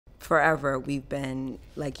forever we've been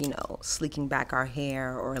sleeking back our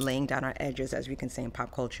hair or laying down our edges, as we can say in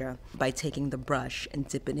pop culture, by taking the brush and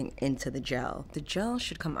dipping it into the gel. The gel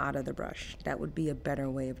should come out of the brush. That would be a better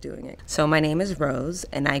way of doing it. So my name is Rose,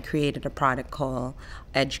 and I created a product called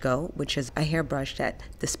EdgeGo, which is a hairbrush that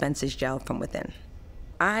dispenses gel from within.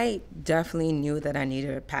 I definitely knew that I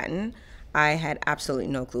needed a patent. I had absolutely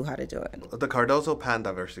no clue how to do it. The Cardozo Patent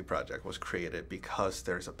Diversity Project was created because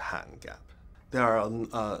there's a patent gap. There are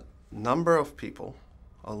a number of people,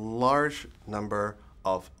 a large number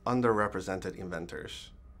of underrepresented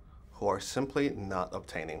inventors who are simply not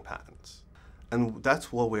obtaining patents. And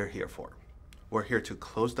that's what we're here for. We're here to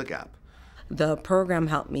close the gap. The program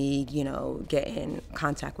helped me, get in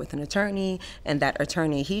contact with an attorney, and that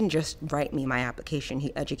attorney, he didn't just write me my application,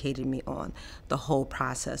 he educated me on the whole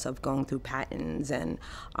process of going through patents and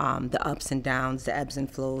the ups and downs, the ebbs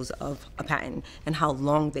and flows of a patent, and how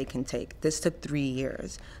long they can take. This took 3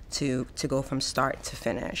 years to go from start to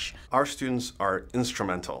finish. Our students are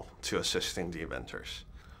instrumental to assisting the inventors.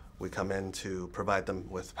 We come in to provide them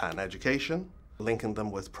with patent education, linking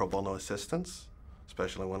them with pro bono assistance,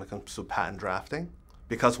 especially when it comes to patent drafting.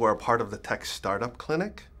 Because we're a part of the Tech Startup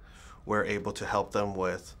Clinic, we're able to help them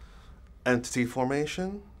with entity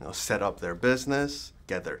formation, set up their business,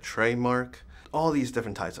 get their trademark, all these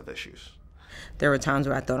different types of issues. There were times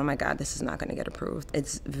where I thought, oh my God, this is not going to get approved.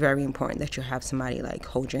 It's very important that you have somebody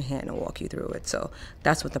hold your hand and walk you through it. So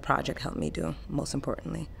that's what the project helped me do, most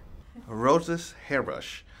importantly. Rose's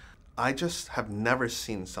hairbrush, I just have never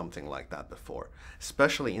seen something like that before,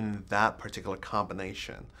 especially in that particular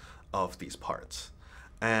combination of these parts.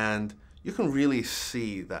 And you can really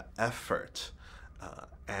see the effort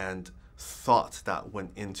and thought that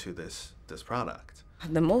went into this product.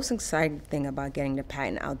 The most exciting thing about getting the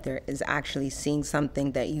patent out there is actually seeing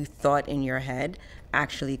something that you thought in your head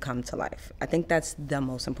actually come to life. I think that's the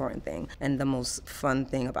most important thing and the most fun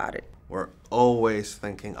thing about it. We're always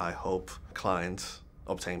thinking, I hope clients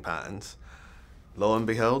obtain patents. Lo and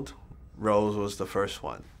behold, Rose was the first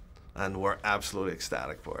one, and we're absolutely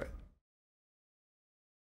ecstatic for it.